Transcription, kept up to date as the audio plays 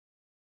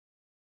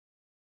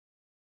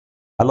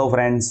Hello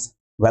friends,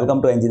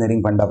 welcome to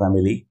Engineering Funda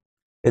family.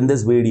 In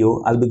this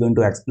video, I'll be going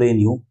to explain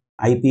you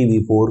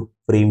IPv4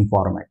 frame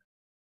format.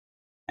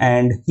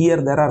 And here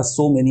there are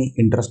so many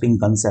interesting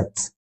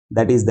concepts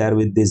that is there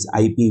with this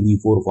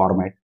IPv4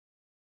 format.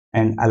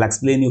 And I'll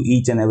explain you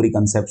each and every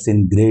concepts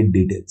in great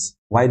details.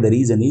 Why? The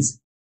reason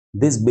is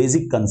these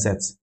basic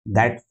concepts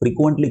that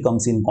frequently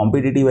comes in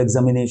competitive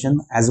examination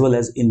as well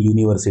as in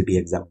university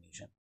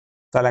examination.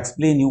 So I'll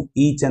explain you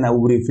each and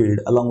every field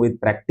along with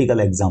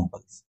practical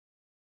examples.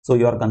 So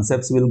your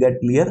concepts will get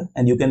clear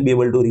and you can be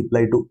able to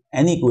reply to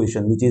any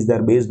question which is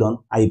there based on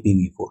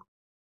IPv4.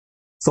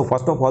 So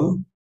first of all,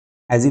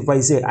 as if I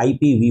say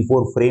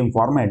IPv4 frame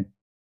format,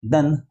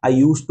 then I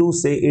used to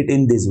say it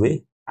in this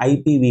way,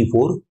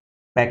 IPv4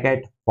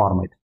 packet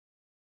format.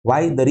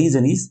 Why? The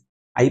reason is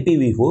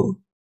IPv4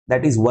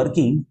 that is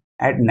working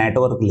at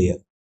network layer.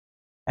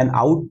 An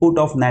output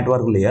of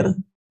network layer,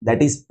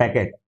 that is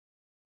packet.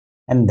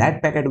 And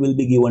that packet will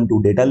be given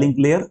to data link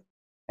layer,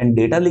 and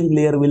data link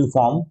layer will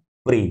form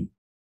frame.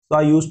 So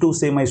I used to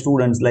say my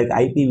students like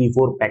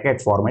IPv4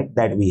 packet format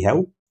that we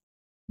have,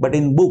 but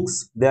in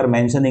books they are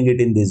mentioning it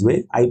in this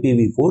way,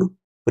 IPv4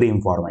 frame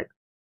format.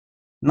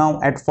 Now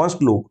at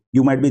first look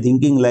you might be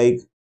thinking like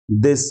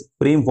this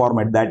frame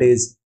format that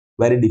is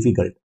very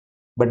difficult,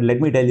 but let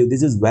me tell you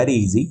this is very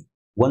easy.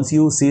 Once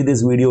you see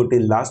this video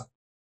till last,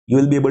 you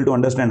will be able to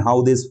understand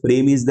how this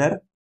frame is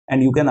there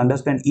and you can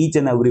understand each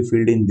and every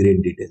field in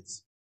great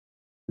details.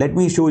 Let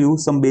me show you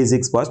some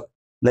basics first.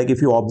 Like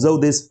if you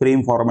observe this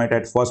frame format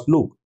at first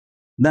look,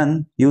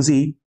 then you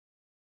see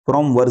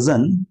from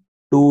version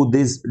to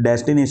this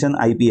destination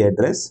IP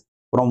address,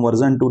 from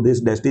version to this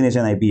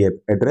destination IP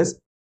address,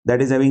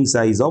 that is having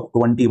size of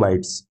 20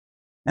 bytes,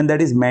 and that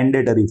is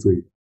mandatory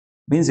field,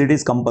 means it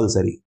is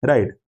compulsory,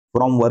 right?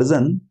 From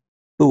version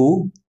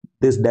to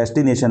this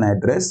destination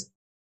address,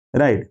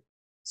 right?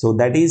 So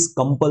that is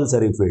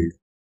compulsory field,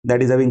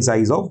 that is having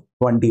size of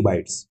 20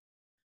 bytes.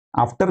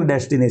 After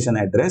destination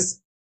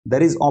address,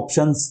 there is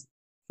options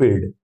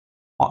field,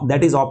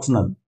 that is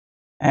optional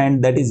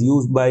and that is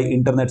used by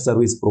internet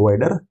service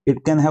provider.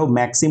 It can have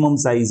maximum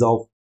size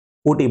of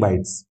 40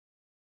 bytes.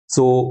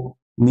 So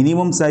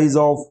minimum size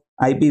of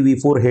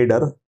IPv4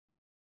 header,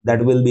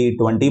 that will be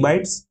 20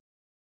 bytes,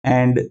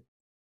 and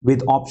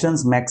with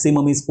options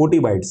maximum is 40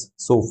 bytes.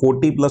 So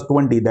 40 plus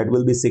 20, that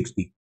will be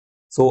 60.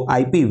 So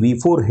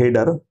IPv4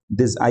 header,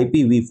 this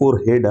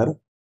IPv4 header,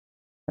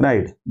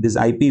 right, this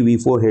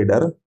IPv4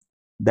 header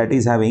that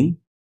is having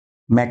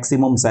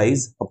maximum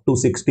size up to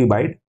 60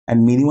 byte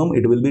and minimum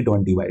it will be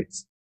 20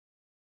 bytes.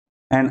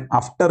 And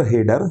after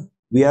header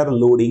we are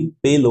loading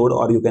payload,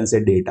 or you can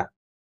say data,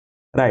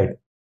 right?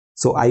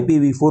 So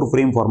IPv4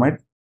 frame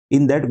format,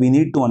 in that we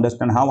need to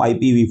understand how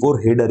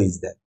IPv4 header is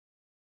there.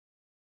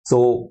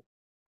 So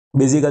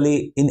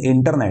basically in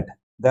internet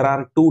there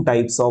are two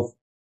types of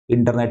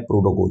internet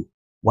protocol.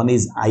 One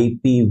is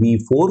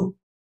IPv4,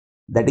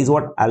 that is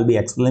what I'll be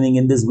explaining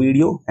in this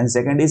video, and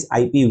second is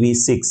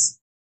IPv6.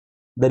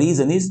 The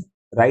reason is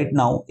right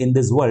now in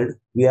this world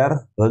we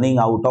are running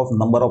out of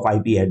number of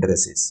IP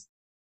addresses.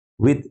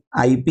 With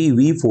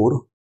IPv4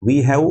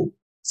 we have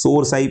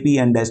source IP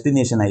and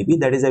destination IP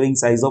that is having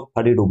size of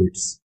 32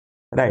 bits,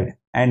 right?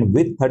 And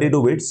with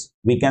 32 bits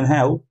we can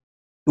have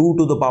 2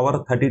 to the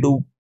power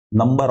 32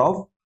 number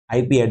of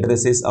IP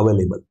addresses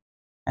available.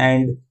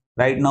 And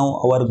right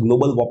now our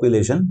global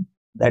population,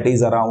 that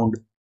is around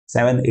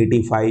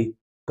 785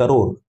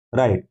 crore,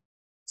 right?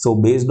 So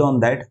based on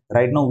that,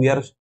 right now we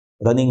are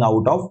running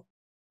out of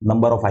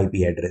number of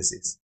IP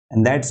addresses,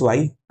 and that's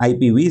why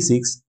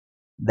IPv6,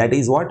 that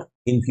is what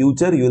in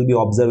future you will be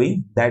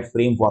observing that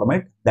frame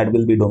format that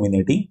will be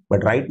dominating.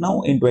 But right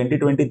now in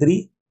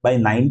 2023, by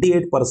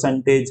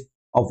 98%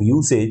 of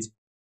usage,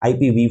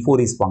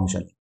 IPv4 is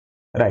functioning,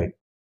 right?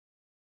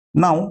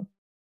 Now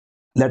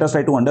let us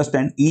try to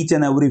understand each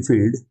and every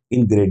field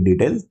in great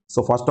detail.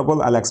 So first of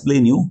all, I'll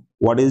explain you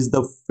what is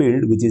the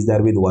field which is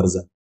there with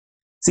version.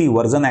 See,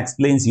 version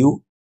explains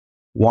you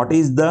what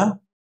is the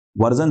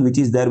version which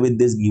is there with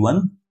this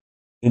given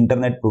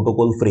internet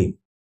protocol frame.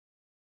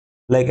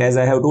 Like as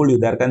I have told you,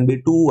 there can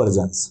be two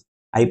versions,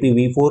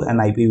 IPv4 and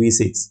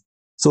IPv6.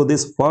 So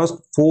this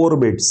first 4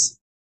 bits,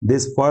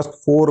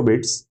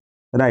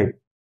 right,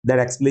 that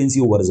explains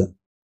you version.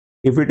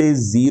 If it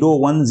is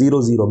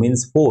 0100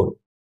 means 4,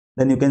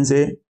 then you can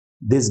say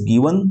this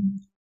given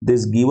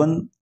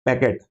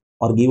packet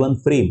or given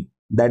frame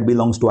that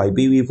belongs to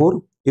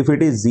IPv4. If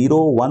it is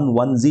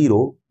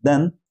 0110,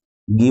 then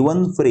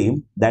given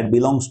frame that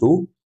belongs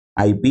to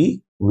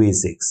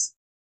IPv6,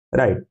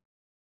 right?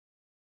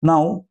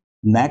 Now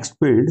next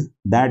field,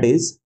 that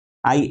is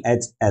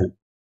IHL.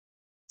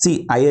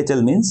 See,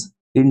 IHL means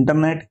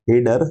internet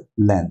header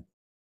length.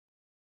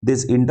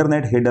 This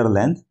internet header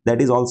length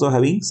that is also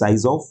having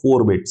size of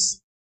 4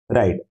 bits,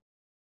 right?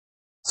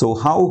 So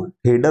how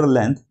header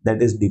length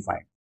that is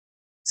defined?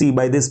 See,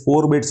 by this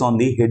 4 bits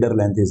only header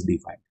length is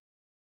defined.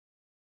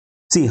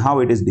 See how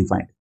it is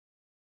defined.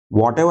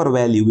 Whatever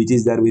value which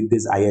is there with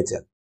this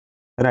IHL,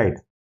 right,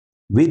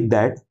 with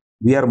that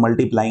we are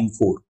multiplying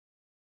 4.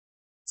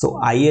 So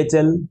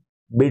IHL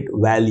bit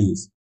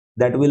values.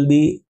 That will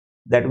be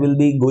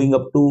going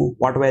up to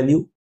what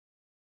value?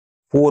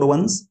 4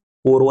 ones.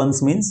 4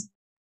 ones means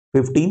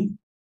 15.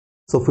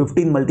 So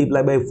 15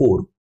 multiplied by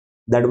 4,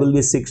 that will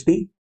be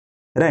 60,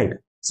 right?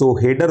 So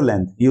header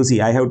length, you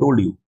see, I have told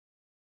you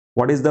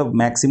what is the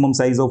maximum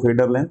size of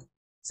header length?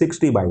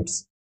 60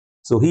 bytes.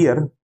 So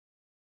here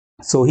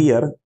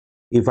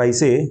if I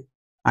say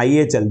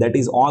IHL, that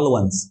is all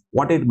ones,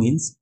 what it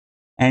means?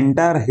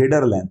 Entire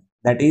header length,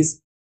 that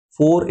is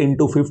 4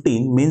 into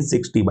 15 means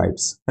 60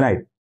 bytes, right?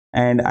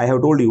 And I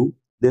have told you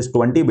this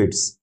 20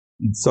 bytes,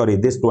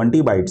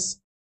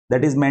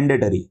 that is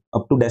mandatory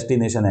up to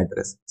destination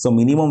address. So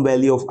minimum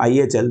value of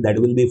IHL, that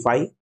will be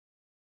 5.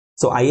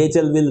 So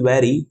IHL will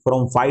vary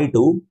from 5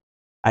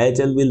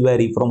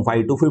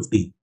 to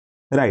 15,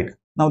 right?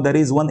 Now there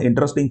is one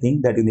interesting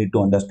thing that you need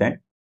to understand.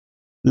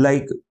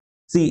 Like,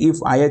 see, if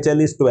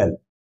IHL is 12,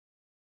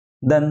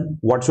 then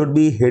what should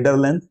be header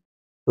length?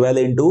 12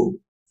 into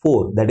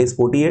 4, that is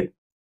 48.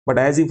 But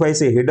as if I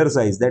say header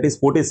size, that is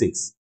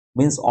 46,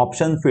 means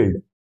option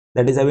field,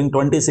 that is having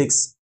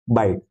 26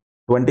 byte,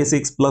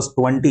 26 plus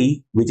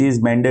 20, which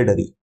is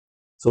mandatory.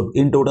 So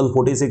in total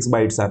 46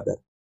 bytes are there.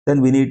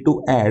 Then we need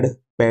to add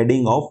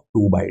padding of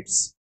 2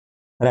 bytes,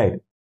 right?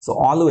 So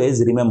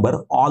always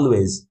remember,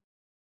 always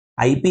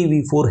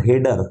IPv4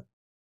 header,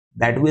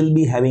 that will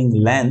be having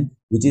length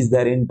which is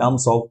there in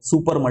terms of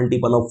super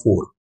multiple of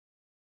 4.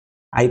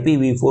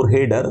 IPv4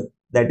 header,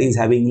 that is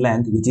having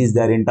length which is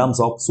there in terms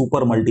of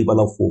super multiple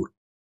of 4,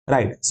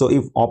 right? So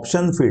if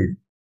option field,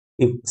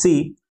 if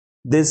see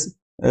this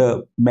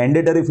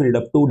mandatory field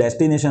up to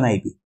destination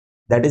IP,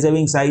 that is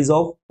having size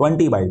of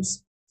 20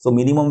 bytes. So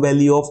minimum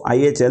value of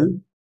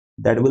IHL,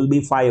 that will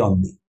be 5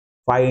 only.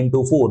 5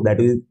 into 4, that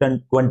is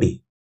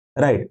 20,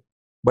 right?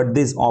 But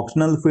this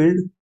optional field,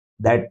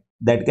 that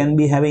can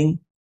be having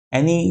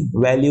any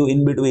value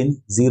in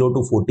between 0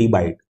 to 40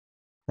 byte,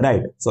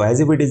 right? So as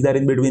if it is there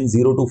in between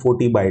 0 to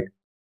 40 byte,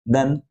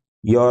 then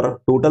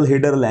your total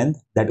header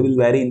length, that will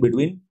vary in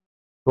between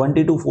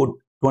 20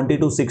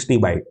 to 60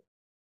 byte.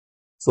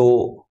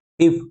 So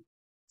if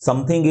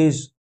something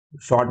is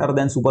shorter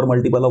than super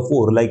multiple of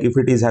 4, like if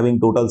it is having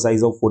total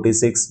size of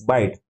 46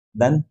 byte,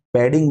 then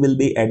padding will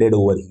be added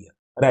over here,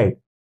 right?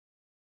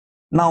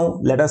 Now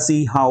let us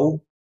see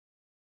how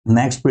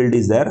next field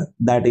is there,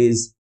 that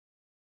is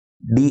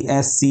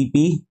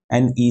DSCP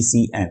and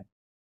ECN.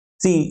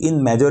 See,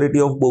 in majority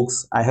of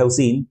books I have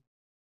seen,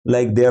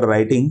 like they are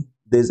writing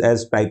this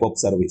as type of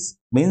service,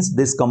 means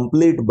this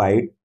complete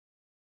byte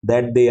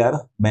that they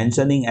are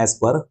mentioning as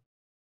per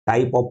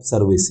type of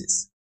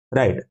services,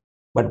 right?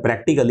 But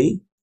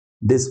practically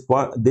this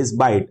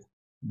byte,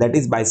 that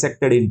is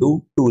bisected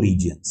into 2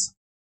 regions.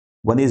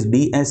 One is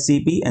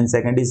DSCP and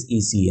second is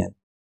ECN.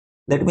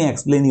 Let me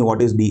explain you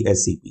what is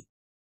DSCP.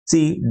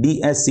 See,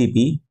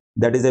 DSCP,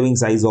 that is having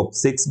size of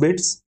 6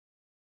 bits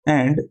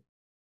and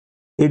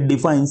it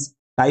defines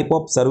type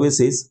of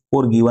services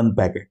for given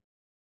packet.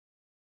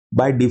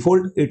 By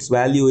default, its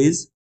value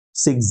is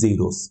 6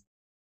 zeros.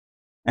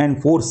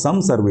 And for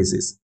some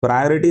services,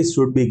 priorities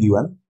should be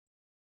given,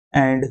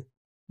 and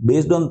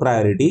based on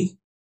priority,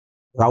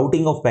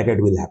 routing of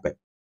packet will happen.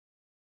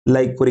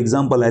 Like for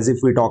example, as if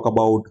we talk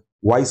about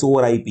voice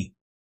over IP,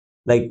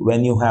 like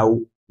when you have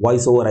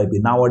voice over IP,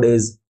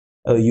 nowadays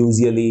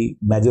usually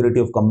majority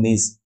of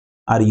companies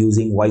are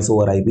using voice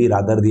over IP,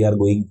 rather they are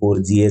going for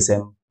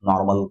GSM,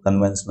 normal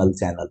conventional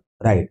channel,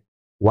 right?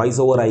 Voice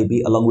over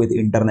IP along with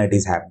internet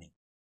is happening.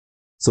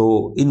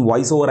 So in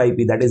voice over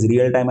IP, that is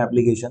real time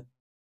application.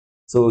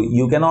 So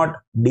you cannot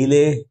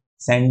delay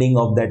sending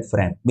of that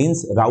frame,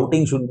 means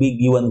routing should be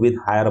given with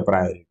higher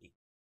priority,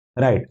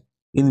 right?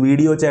 In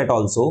video chat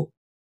also,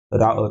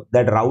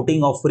 that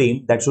routing of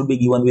frame, that should be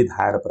given with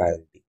higher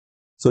priority.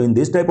 So in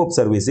this type of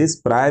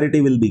services,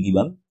 priority will be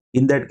given.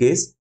 In that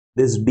case,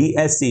 this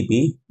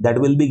DSCP, that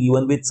will be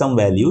given with some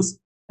values,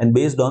 and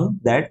based on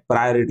that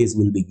priorities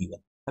will be given,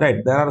 right?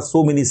 There are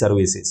so many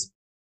services.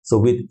 So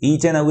with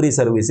each and every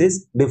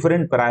services,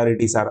 different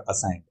priorities are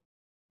assigned.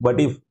 But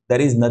if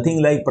there is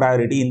nothing like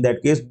priority, in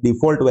that case,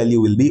 default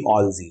value will be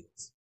all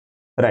zeros,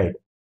 right?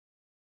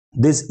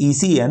 This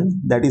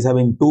ECN, that is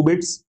having 2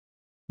 bits,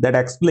 that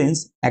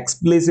explains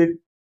explicit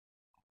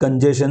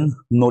congestion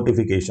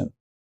notification.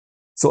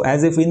 So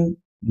as if in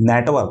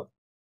network,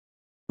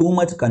 too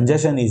much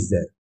congestion is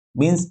there,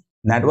 means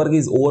network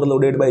is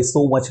overloaded by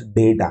so much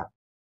data.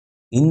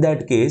 In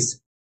that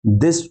case,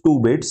 this 2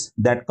 bits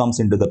that comes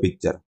into the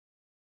picture.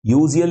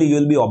 Usually you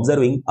will be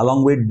observing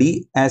along with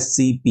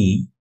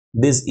DSCP,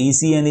 this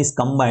ECN is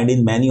combined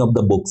in many of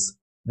the books.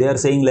 They are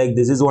saying like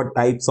this is what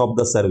types of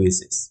the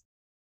services,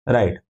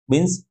 right?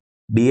 Means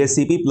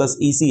DSCP plus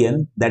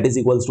ECN, that is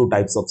equals to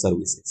types of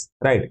services,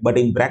 right? But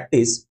in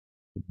practice,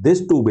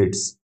 this 2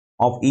 bits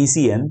of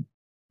ECN,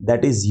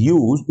 that is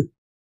used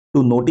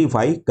to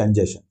notify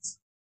congestions,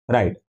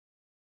 right?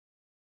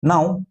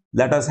 Now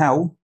let us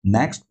have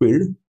next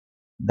field,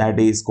 that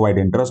is quite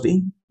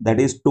interesting, that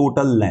is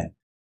total length.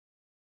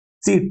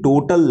 See,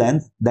 total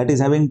length, that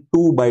is having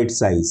 2 byte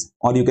size,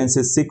 or you can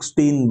say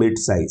 16 bit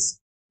size,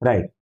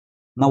 right?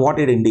 Now what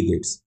it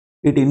indicates?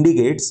 it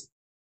indicates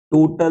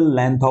total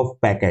length of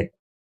packet.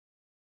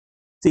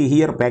 See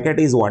here, packet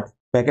is what?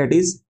 Packet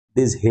is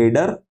this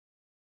header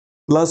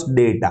plus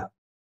data.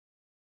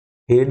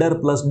 Header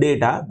plus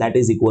data, that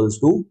is equals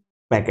to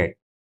packet.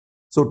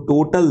 So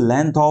total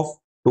length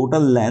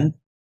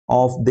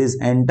of this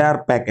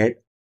entire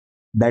packet,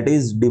 that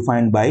is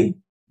defined by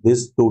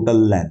this total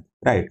length,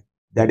 right?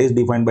 That is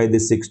defined by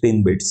this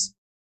 16 bits.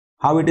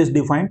 How it is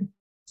defined?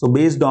 So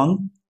based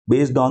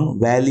on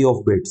value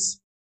of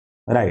bits,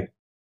 right?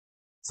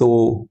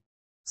 So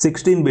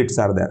 16 bits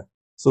are there.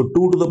 So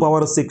 2 to the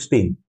power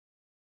 16.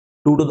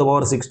 2 to the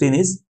power 16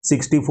 is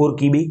 64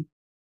 KB.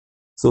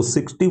 So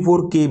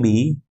 64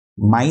 KB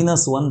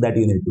minus 1, that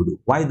you need to do.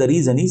 Why? The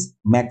reason is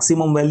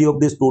maximum value of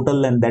this total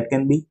length, that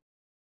can be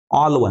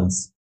all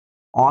ones.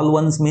 All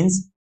ones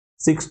means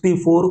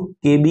 64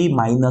 KB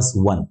minus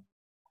 1,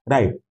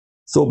 right?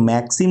 So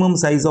maximum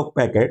size of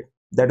packet,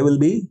 that will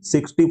be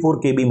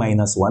 64 KB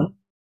minus 1,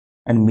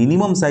 and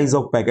minimum size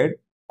of packet,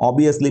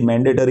 obviously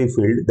mandatory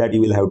field that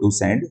you will have to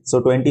send.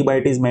 So 20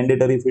 byte is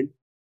mandatory field.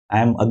 I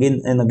am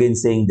again and again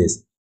saying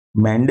this,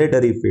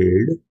 mandatory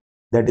field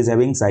that is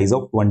having size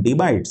of 20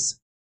 bytes,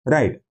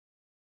 right?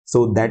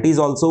 So that is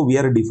also we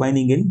are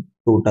defining in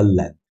total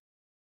length,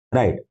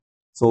 right?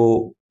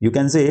 So you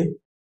can say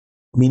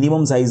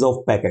minimum size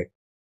of packet,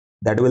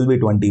 that will be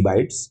 20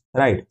 bytes,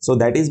 right? So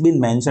that is been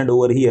mentioned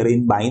over here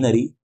in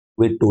binary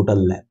with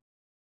total length.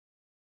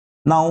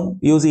 Now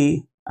you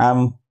see,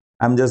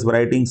 I'm just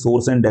writing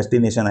source and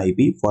destination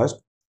IP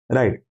first,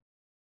 right?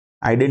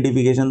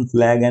 Identification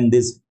flag and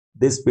this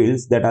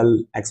fields that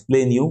I'll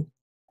explain you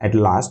at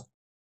last.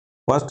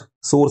 First,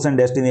 source and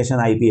destination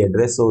IP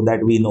address, so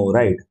that we know,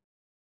 right?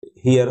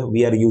 Here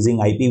we are using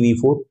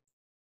IPv4,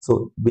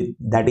 so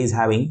that is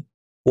having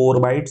 4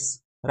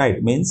 bytes,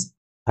 right? Means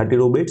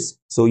 32 bits.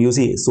 So you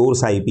see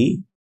source IP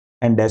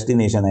and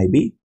destination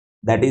IP,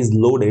 that is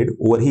loaded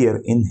over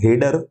here in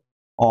header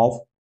of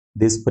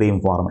this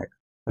frame format,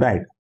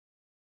 right?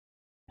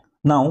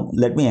 Now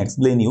let me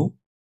explain you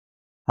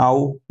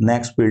how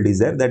next field is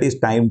there, that is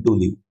time to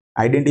live.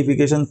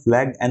 Identification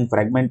flag and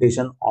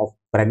fragmentation of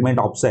fragment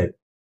offset,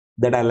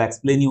 that I'll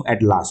explain you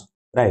at last,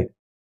 right?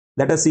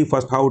 Let us see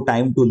first how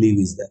time to live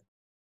is there.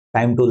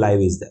 Time to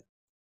live is there.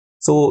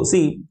 So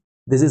see,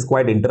 this is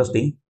quite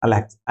interesting.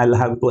 I'll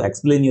have to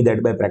explain you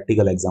that by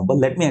practical example.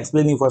 Let me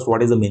explain you first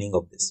what is the meaning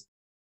of this.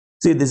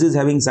 See, this is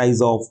having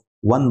size of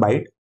 1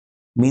 byte,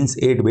 means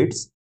 8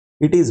 bits.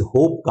 It is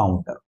hop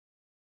counter.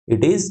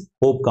 It is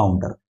hop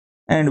counter.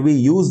 And we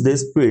use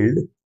this field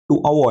to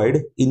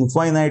avoid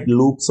infinite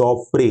loops of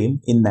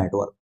frame in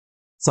network.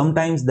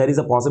 Sometimes there is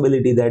a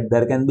possibility that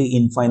there can be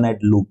infinite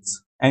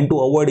loops. And to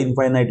avoid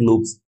infinite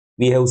loops,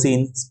 we have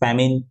seen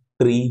spamming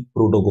tree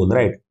protocol,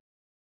 right?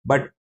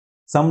 But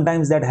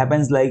sometimes that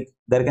happens, like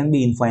there can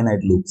be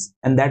infinite loops,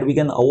 and that we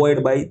can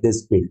avoid by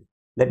this field.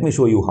 Let me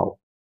show you how.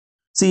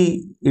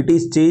 See, it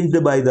is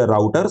changed by the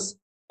routers,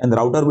 and the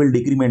router will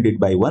decrement it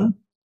by 1.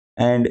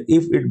 And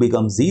if it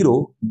becomes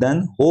 0,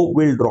 then hope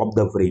will drop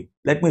the frame.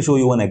 Let me show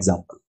you one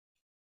example.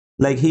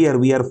 Like here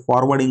we are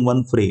forwarding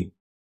one frame,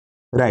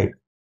 right?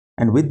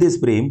 And with this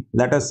frame,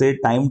 let us say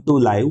time to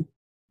live,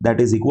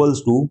 that is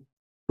equals to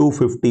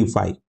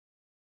 255.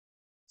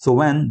 So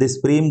when this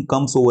frame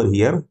comes over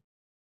here,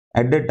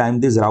 at that time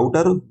this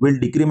router will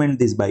decrement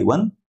this by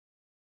 1,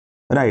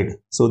 right?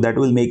 So that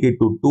will make it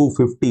to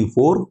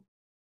 254,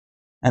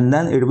 and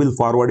then it will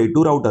forward it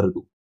to router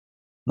 2.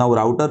 Now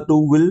router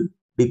 2 will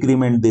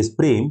decrement this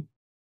frame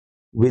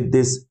with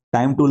this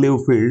time to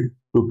live field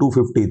to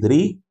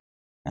 253,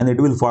 and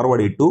it will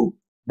forward it to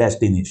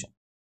destination,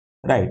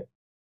 right?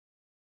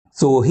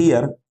 So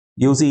here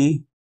you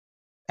see,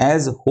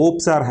 as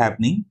hops are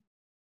happening,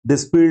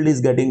 this field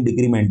is getting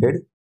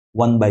decremented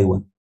one by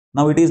one.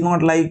 Now it is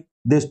not like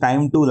this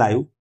time to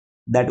live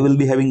that will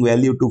be having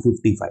value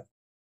 255.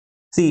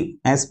 See,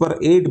 as per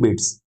 8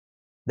 bits,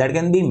 that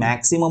can be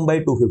maximum by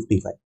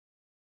 255.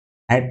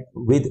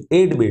 With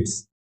 8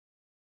 bits,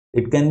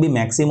 it can be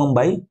maximum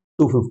by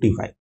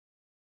 255.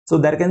 So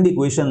there can be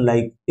question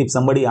like, if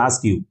somebody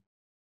asks you,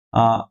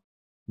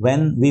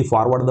 when we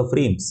forward the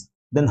frames,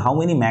 then how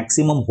many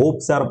maximum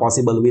hops are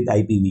possible with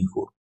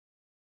IPv4?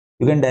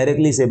 You can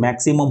directly say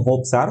maximum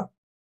hops are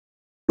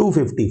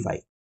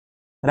 255,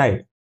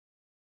 right?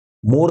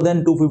 More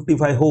than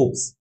 255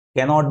 hops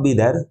cannot be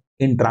there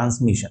in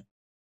transmission.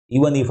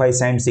 Even if I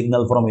send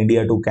signal from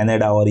India to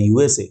Canada or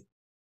USA,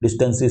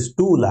 distance is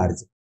too large.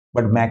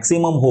 But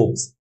maximum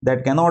hops,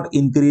 that cannot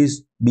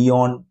increase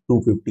beyond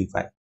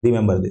 255.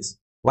 Remember this.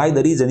 Why?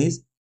 The reason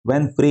is,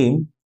 when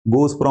frame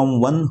goes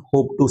from one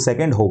hop to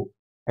second hop,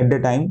 at the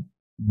time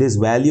this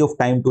value of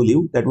time to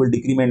live, that will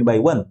decrement by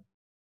 1.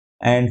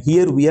 And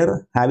here we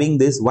are having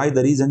this. Why?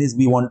 The reason is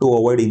we want to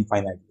avoid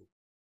infinite loop.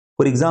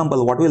 For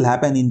example, what will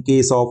happen in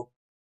case of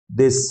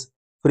this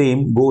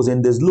frame goes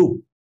in this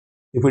loop?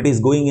 If it is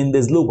going in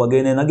this loop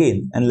again and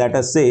again, and let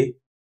us say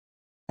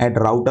at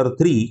router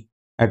 3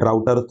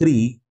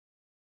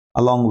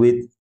 along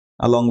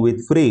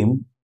with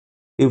frame,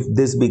 if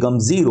this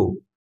becomes 0,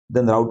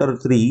 then router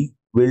 3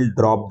 will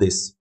drop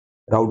this,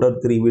 router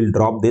 3 will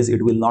drop this,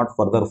 it will not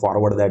further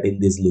forward that in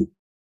this loop,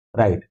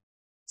 right?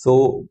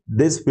 So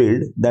this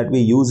field that we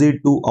use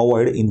it to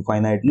avoid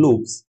infinite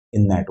loops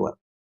in network.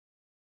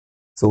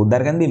 So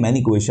there can be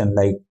many questions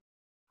like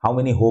how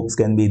many hops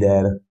can be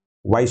there,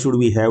 why should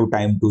we have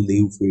time to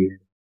live field,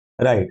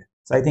 right?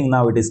 So I think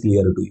now it is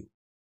clear to you.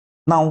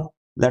 Now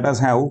let us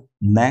have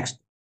next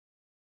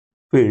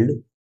field,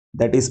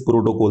 that is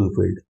protocol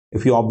field.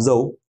 If you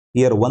observe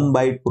here, 1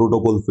 byte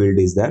protocol field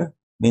is there,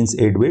 means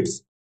 8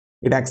 bits.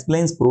 It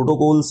explains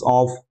protocols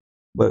of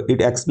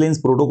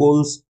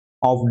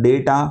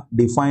data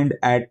defined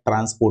at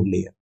transport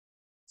layer.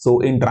 So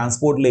in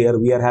transport layer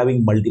we are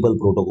having multiple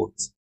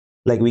protocols,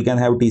 like we can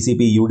have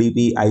TCP,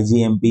 UDP,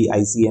 IGMP,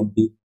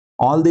 ICMP,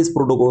 all these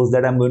protocols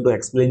that I'm going to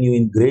explain you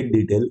in great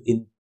detail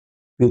in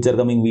future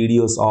coming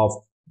videos of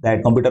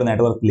that computer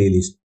network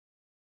playlist.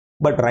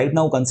 But right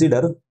now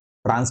consider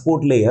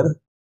transport layer.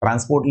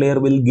 Transport layer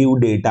will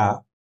give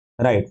data,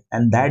 right?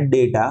 And that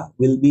data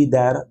will be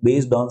there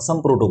based on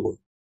some protocol.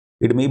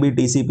 It may be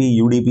TCP,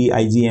 UDP,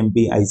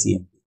 IGMP,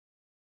 ICMP,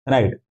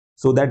 right?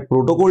 So that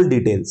protocol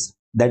details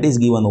that is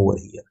given over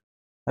here,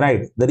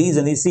 right? The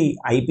reason is, see,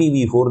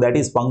 IPv4 that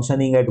is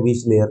functioning at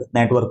which layer?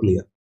 Network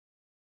layer.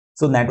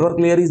 So network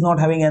layer is not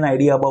having an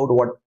idea about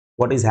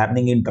what is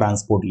happening in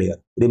transport layer.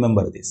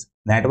 Remember this.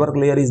 Network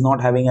layer is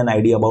not having an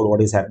idea about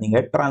what is happening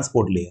at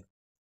transport layer.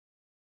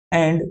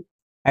 And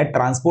at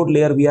transport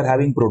layer we are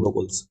having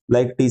protocols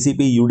like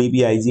TCP, UDP,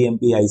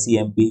 IGMP,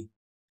 ICMP.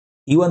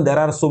 Even there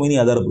are so many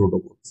other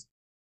protocols.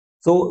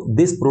 So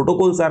these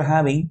protocols are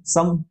having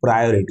some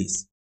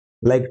priorities.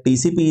 Like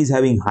TCP is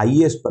having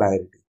highest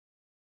priority.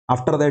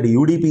 After that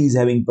UDP is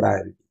having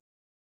priority.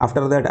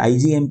 After that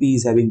IGMP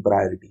is having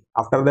priority.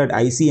 After that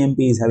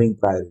ICMP is having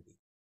priority.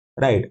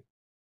 Right.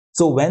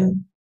 So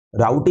when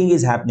routing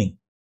is happening,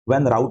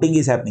 routing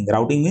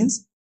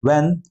means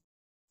when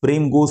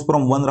frame goes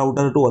from one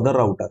router to other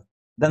router,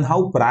 then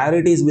how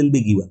priorities will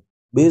be given.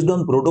 Based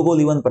on protocol,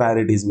 even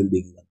priorities will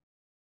be given.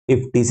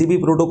 If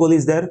TCP protocol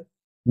is there,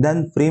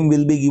 then frame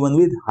will be given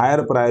with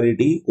higher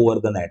priority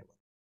over the network,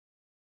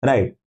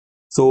 right?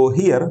 So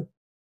here,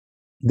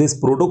 this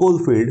protocol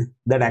field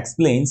that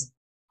explains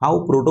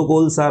how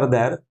protocols are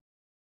there,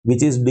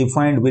 which is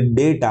defined with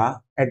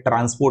data at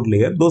transport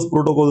layer. Those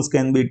protocols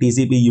can be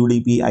TCP,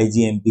 UDP,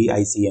 IGMP,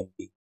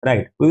 ICMP,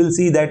 right? We will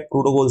see that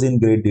protocols in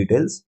great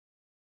details.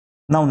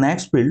 Now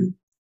next field,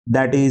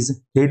 that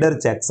is header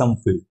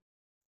checksum field.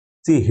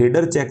 See,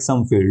 header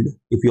checksum field,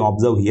 if you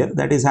observe here,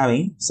 that is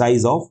having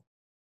size of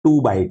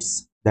 2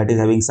 bytes.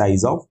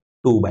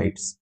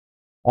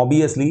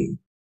 Obviously,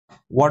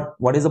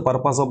 what is the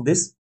purpose of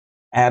this?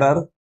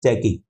 Error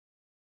checking.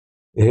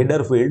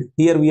 Header field,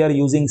 here we are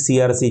using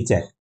CRC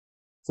check.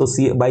 So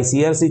by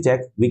CRC check,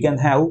 we can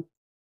have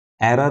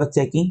error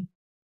checking,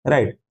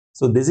 right?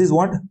 So this is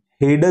what?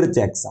 Header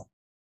checksum.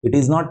 It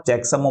is not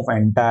checksum of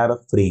entire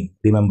frame.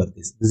 Remember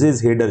this. This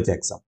is header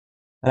checksum,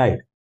 right?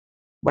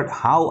 But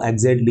how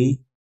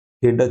exactly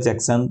header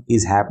checksum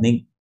is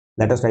happening?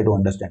 Let us try to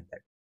understand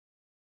that.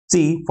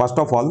 See, first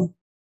of all,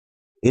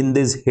 in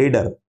this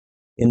header,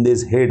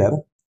 this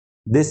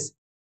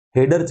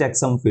header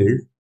checksum field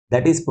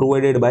that is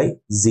provided by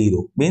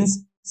 0,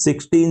 means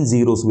 16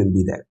 zeros will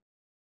be there.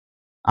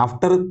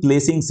 After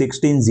placing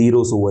 16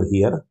 zeros over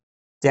here,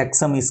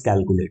 checksum is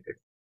calculated.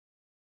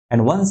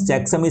 And once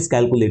checksum is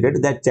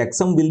calculated, that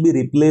checksum will be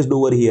replaced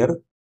over here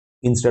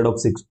instead of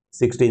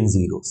 16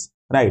 zeros,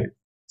 right?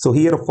 So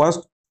here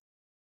first,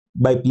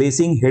 by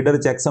placing header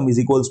checksum is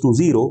equals to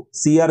 0,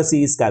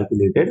 CRC is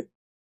calculated,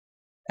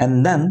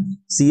 and then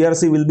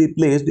CRC will be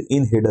placed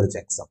in header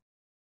checksum,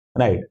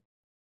 right?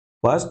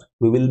 First,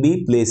 we will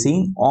be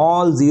placing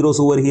all zeros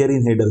over here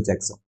in header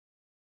checksum.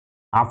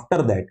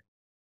 After that,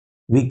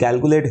 we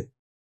calculate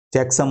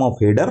checksum of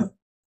header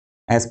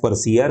as per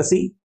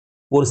CRC.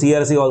 For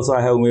CRC also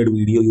I have made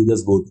video, you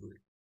just go through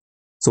it.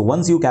 So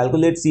once you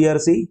calculate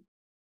CRC,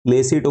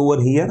 place it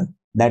over here,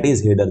 that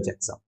is header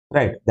checksum,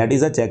 right? That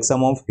is a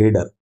checksum of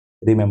header.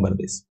 Remember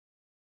this.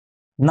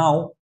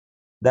 Now,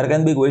 there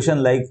can be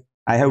question like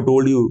I have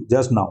told you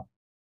just now,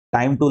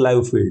 time to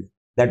live field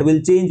that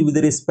will change with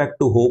respect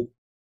to hop.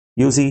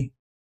 You see,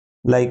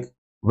 like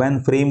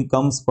when frame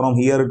comes from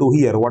here to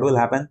here, what will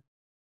happen?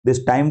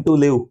 This time to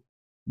live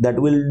that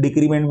will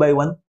decrement by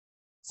 1.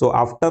 So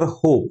after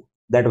hop,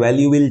 that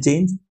value will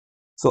change.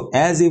 So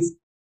as if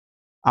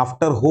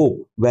after hop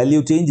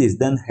value changes,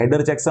 then header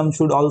checksum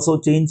should also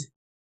change,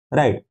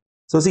 right?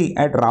 So see,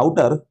 at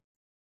router,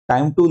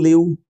 time to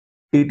live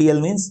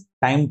TTL means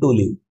time to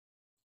live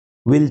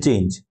will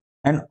change,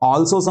 and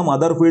also some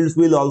other fields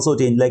will also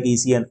change like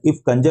ECN.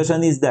 If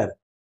congestion is there,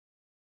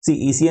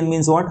 see, ECN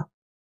means what?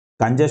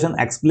 Congestion,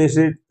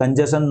 explicit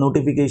congestion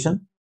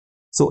notification.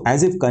 So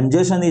as if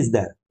congestion is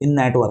there in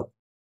network,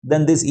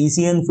 then this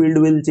ECN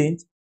field will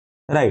change,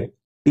 right?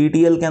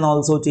 TTL can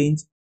also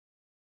change,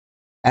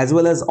 as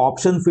well as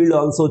option field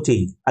also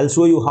change. I'll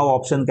show you how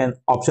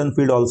option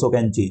field also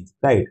can change,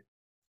 right?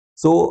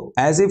 So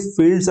as if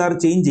fields are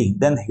changing,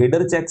 then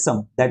header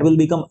checksum that will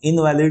become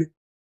invalid.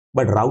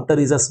 But router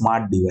is a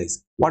smart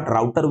device. What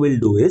router will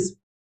do is,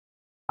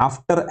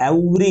 after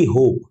every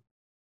hop,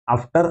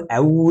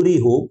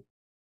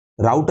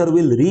 router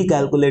will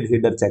recalculate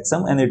header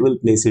checksum and it will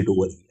place it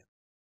over here.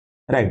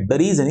 Right. The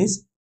reason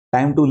is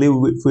time to live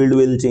field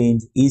will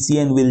change,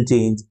 ECN will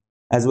change,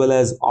 as well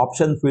as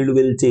option field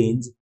will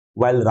change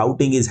while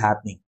routing is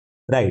happening.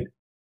 Right.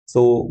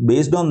 So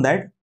based on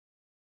that,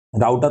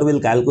 router will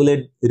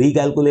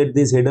recalculate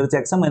this header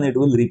checksum and it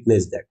will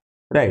replace that.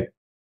 Right.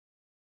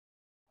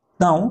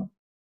 Now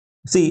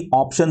see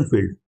option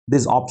field.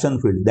 This option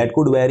field that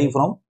could vary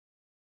from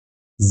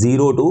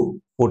 0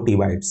 to 40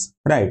 bytes.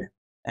 Right.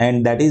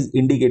 And that is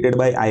indicated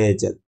by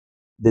IHL.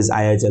 This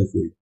IHL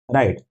field.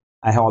 Right.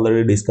 I have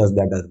already discussed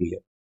that earlier.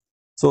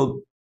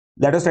 So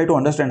let us try to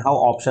understand how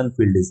option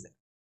field is there.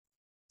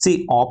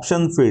 See,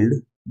 option field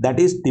that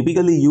is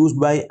typically used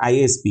by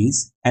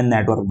ISPs and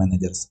network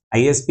managers.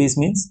 ISPs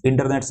means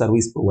internet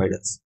service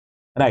providers.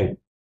 Right.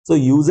 So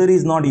user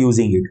is not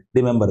using it.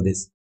 Remember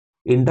this.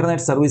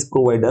 Internet service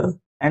provider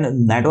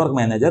and network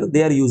manager,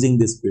 they are using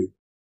this field.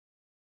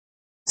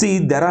 See,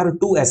 there are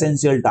two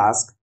essential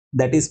tasks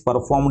that is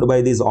performed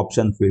by this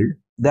option field.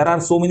 There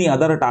are so many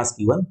other tasks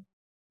even,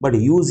 but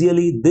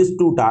usually these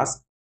two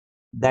tasks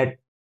that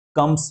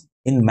comes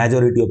in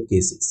majority of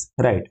cases,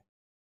 right?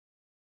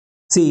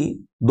 See,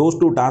 those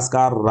two tasks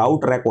are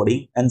route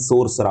recording and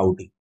source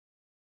routing.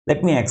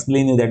 Let me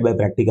explain you that by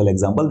practical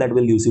example that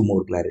will give you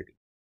more clarity.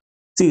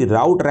 See,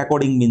 route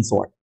recording means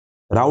what?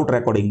 Route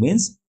recording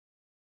means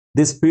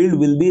this field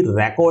will be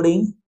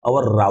recording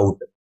our route.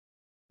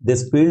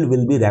 This field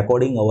will be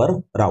recording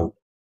our route.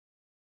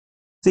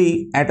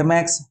 See, at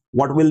max,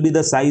 what will be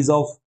the size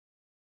of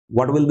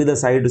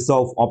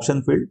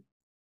option field?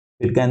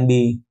 It can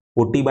be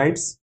 40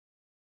 bytes.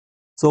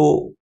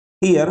 So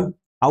here,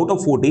 out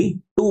of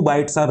 40, 2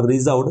 bytes are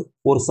reserved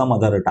for some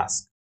other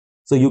task.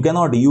 So you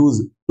cannot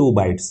use 2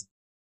 bytes.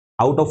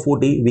 Out of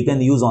 40, we can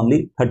use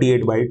only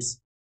 38 bytes.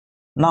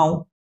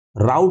 Now,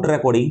 route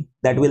recording,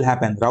 that will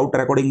happen. Route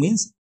recording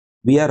means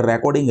we are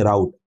recording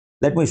route.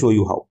 Let me show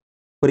you how.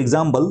 For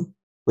example,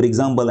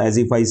 as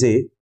if I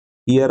say,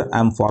 here I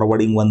am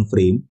forwarding one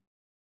frame,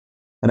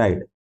 right?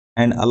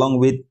 And along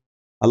with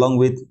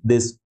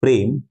this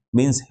frame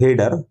means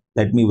header.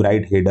 Let me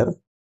write header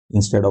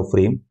instead of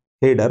frame.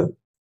 Header.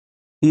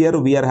 Here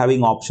we are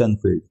having option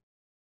field.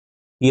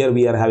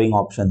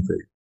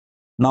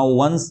 Now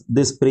once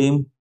this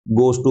frame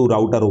goes to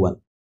router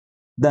 1,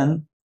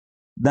 then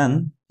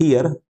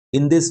here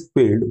in this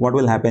field, what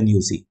will happen?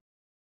 You see,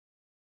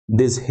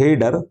 this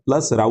header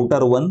plus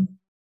router 1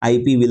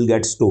 IP will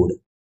get stored.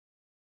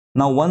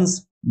 Now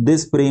once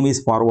this frame is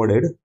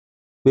forwarded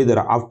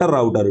after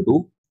router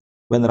 2,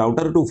 when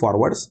router 2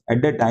 forwards,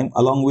 at that time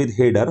along with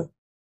header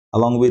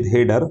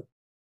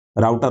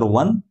router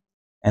 1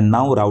 and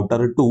now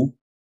router 2,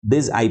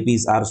 these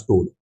IPs are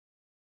stored.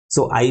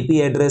 So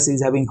IP address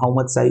is having how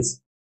much size?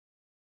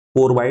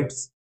 4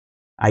 bytes.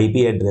 IP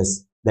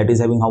address that is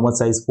having how much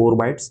size? 4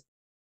 bytes.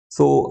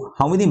 So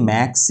how many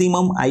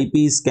maximum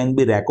IPs can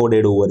be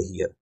recorded over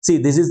here? See,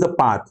 this is the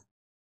path.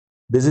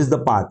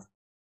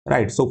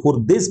 Right. So for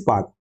this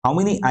path, how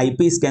many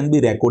IPs can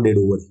be recorded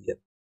over here?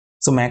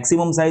 So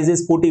maximum size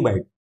is 40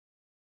 bytes.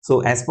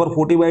 So as per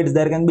 40 bytes,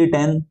 there can be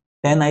 10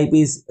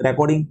 IPs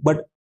recording,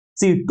 but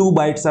see, 2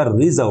 bytes are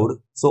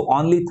reserved. So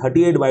only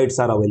 38 bytes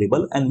are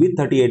available, and with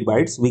 38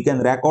 bytes, we can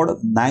record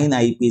 9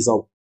 IPs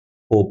of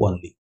hope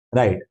only,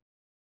 right?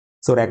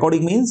 So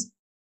recording means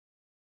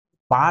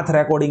path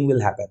recording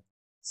will happen.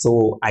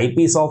 So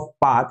IPs of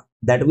path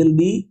that will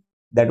be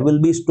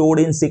stored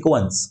in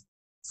sequence,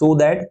 so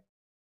that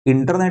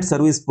internet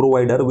service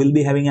provider will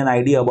be having an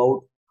idea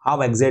about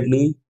how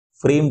exactly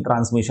frame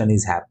transmission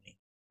is happening,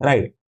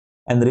 right?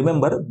 And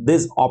remember,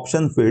 this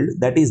option field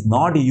that is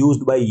not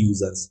used by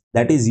users,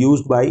 that is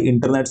used by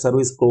internet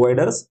service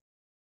providers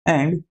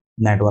and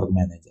network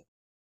manager,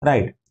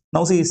 right?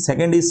 Now see,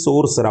 second is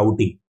source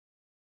routing.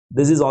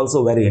 This is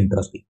also very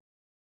interesting.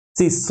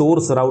 See,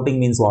 source routing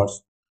means what?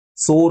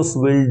 Source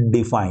will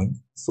define.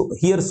 So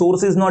here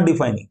source is not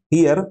defining.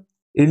 Here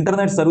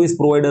internet service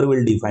provider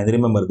will define.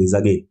 Remember this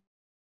again.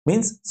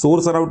 Means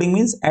source routing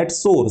means at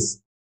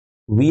source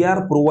we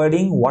are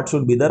providing what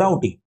should be the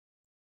routing.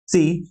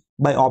 See,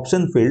 by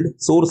option field,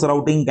 source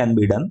routing can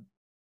be done.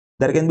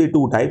 There can be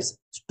two types,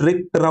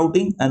 strict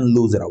routing and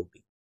loose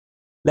routing.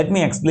 Let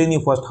me explain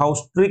you first how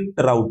strict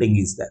routing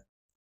is there.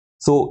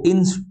 So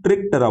in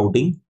strict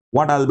routing,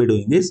 what I'll be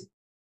doing is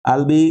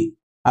I'll be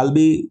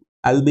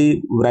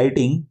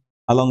writing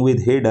along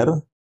with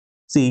header.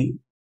 See,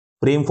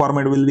 frame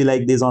format will be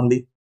like this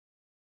only.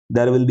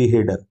 There will be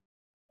header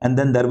and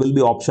then there will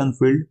be option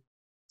field.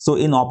 So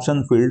in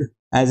option field,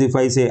 as if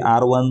I say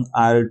R1,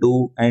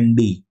 R2 and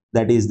D,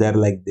 that is there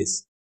like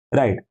this,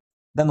 right?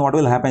 Then what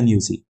will happen?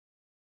 You see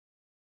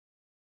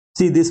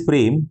this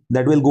frame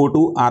that will go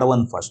to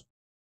R1 first.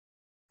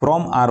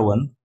 From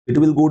R1, it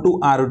will go to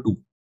R2,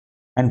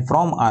 and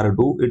from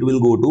R2, it will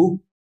go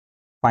to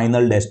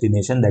final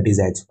destination, that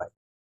is H5.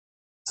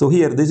 So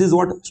here, this is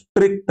what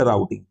strict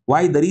routing.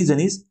 Why? The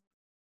reason is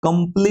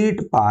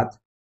complete path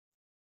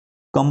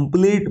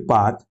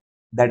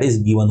that is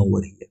given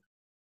over here.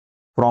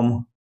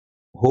 From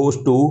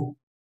host to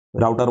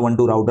router 1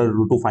 to router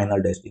 2 to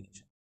final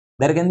destination.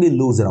 There can be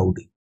loose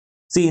routing.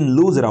 See, in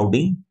loose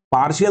routing,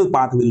 partial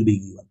path will be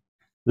given.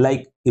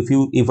 Like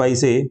if I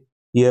say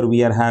here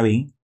we are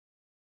having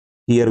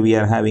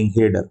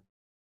header,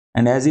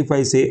 and as if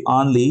I say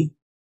only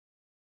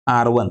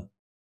R1,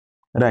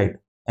 right?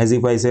 As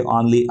if I say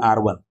only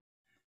R1,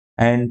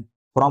 and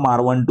from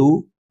R1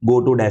 to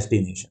go to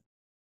destination.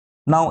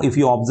 Now if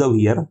you observe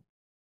here,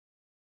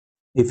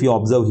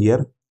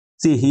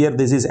 see here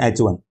this is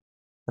H1,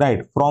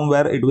 right? From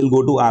where it will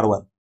go to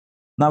R1.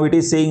 Now it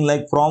is saying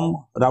like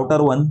from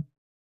router 1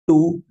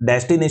 to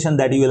destination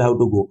that you will have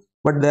to go.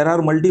 But there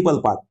are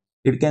multiple paths.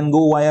 It can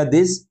go via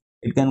this,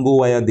 it can go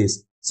via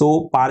this.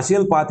 So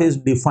partial path is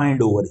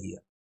defined over here.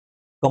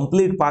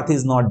 Complete path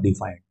is not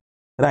defined,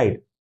 right?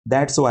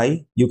 That's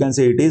why you can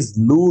say it is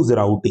loose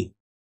routing.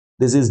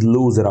 This is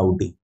loose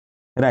routing,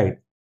 right?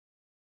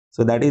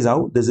 So that is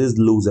how this is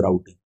loose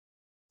routing.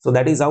 So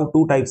that is how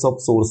two types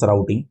of source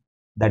routing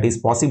that is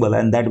possible,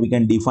 and that we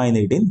can define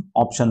it in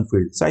option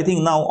field. So I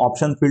think now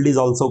option field is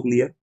also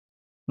clear.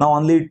 Now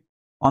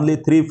only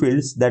three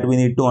fields that we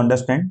need to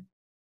understand,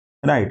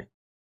 right?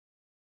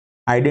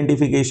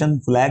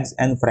 Identification, flags,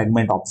 and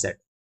fragment offset,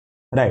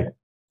 right?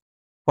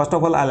 First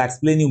of all, I'll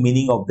explain you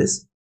meaning of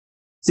this.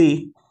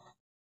 See,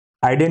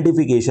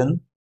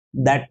 identification,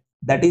 that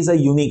is a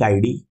unique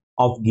ID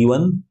of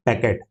given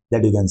packet,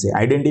 that you can say.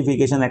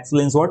 Identification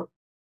explains what?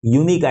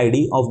 Unique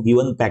ID of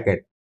given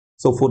packet.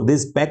 So for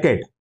this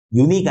packet,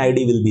 unique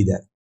ID will be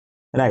there,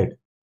 right?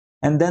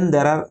 And then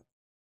there are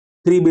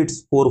 3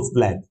 bits for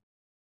flag.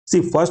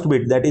 See, first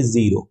bit, that is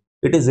 0.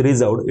 It is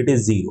reserved, it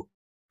is 0.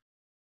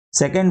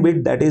 Second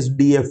bit, that is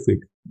DF bit.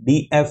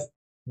 DF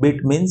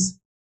bit means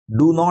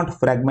do not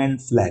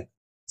fragment flag.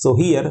 So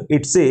here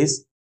it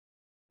says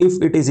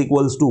if it is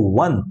equals to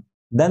 1,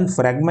 then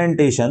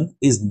fragmentation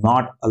is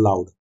not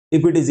allowed.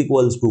 If it is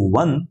equals to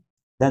 1,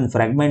 then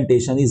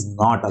fragmentation is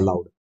not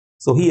allowed.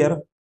 So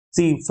here,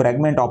 see,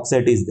 fragment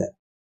offset is there,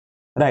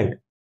 right?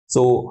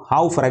 So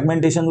how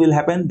fragmentation will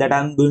happen, that I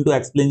am going to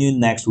explain you in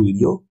next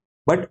video.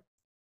 But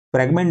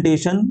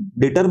fragmentation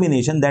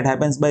determination, that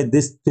happens by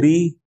this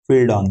 3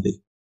 field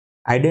only.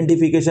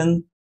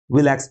 Identification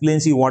will explain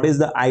you what is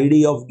the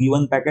ID of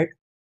given packet.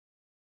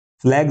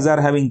 Flags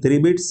are having 3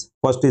 bits.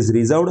 First is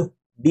reserved.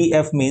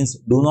 DF means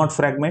do not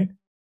fragment.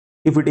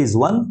 If it is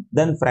 1,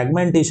 then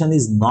fragmentation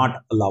is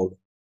not allowed.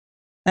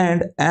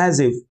 And as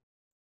if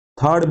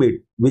third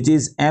bit, which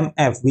is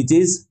MF, which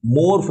is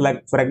more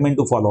fragment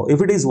to follow.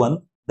 If it is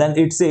 1, then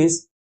it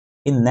says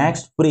in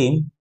next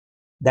frame,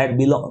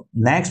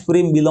 next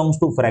frame belongs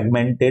to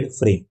fragmented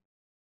frame.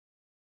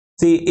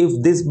 See,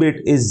 if this bit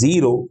is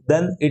 0,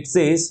 then it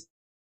says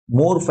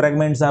more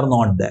fragments are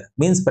not there,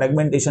 means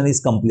fragmentation is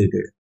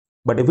completed.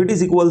 But if it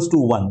is equals to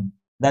 1,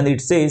 then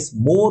it says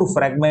more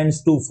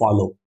fragments to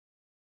follow.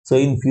 So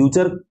in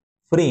future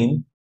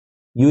frame,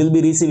 you will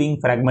be receiving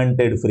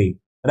fragmented frame,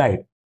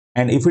 right?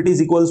 And if it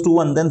is equals to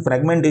 1, then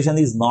fragmentation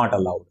is not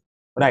allowed,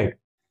 right?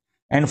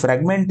 And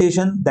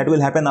fragmentation, that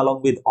will happen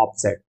along with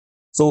offset.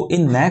 So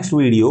in next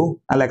video,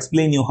 I'll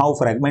explain you how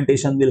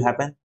fragmentation will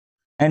happen,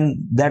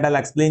 and that I'll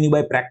explain you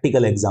by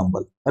practical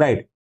example,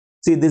 right?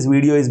 See, this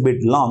video is a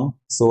bit long,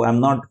 so I'm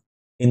not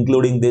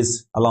including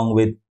this along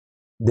with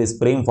this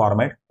frame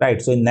format,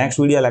 right? So in next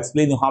video, I'll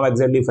explain you how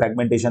exactly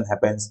fragmentation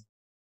happens,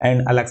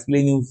 and I'll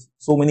explain you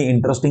so many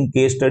interesting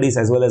case studies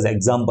as well as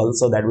examples,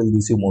 so that will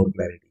give you more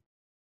clarity.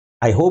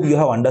 I hope you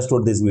have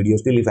understood this video.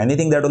 Still, if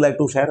anything that you would like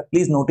to share,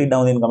 please note it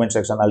down in comment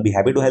section. I'll be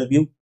happy to help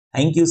you.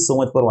 Thank you so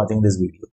much for watching this video.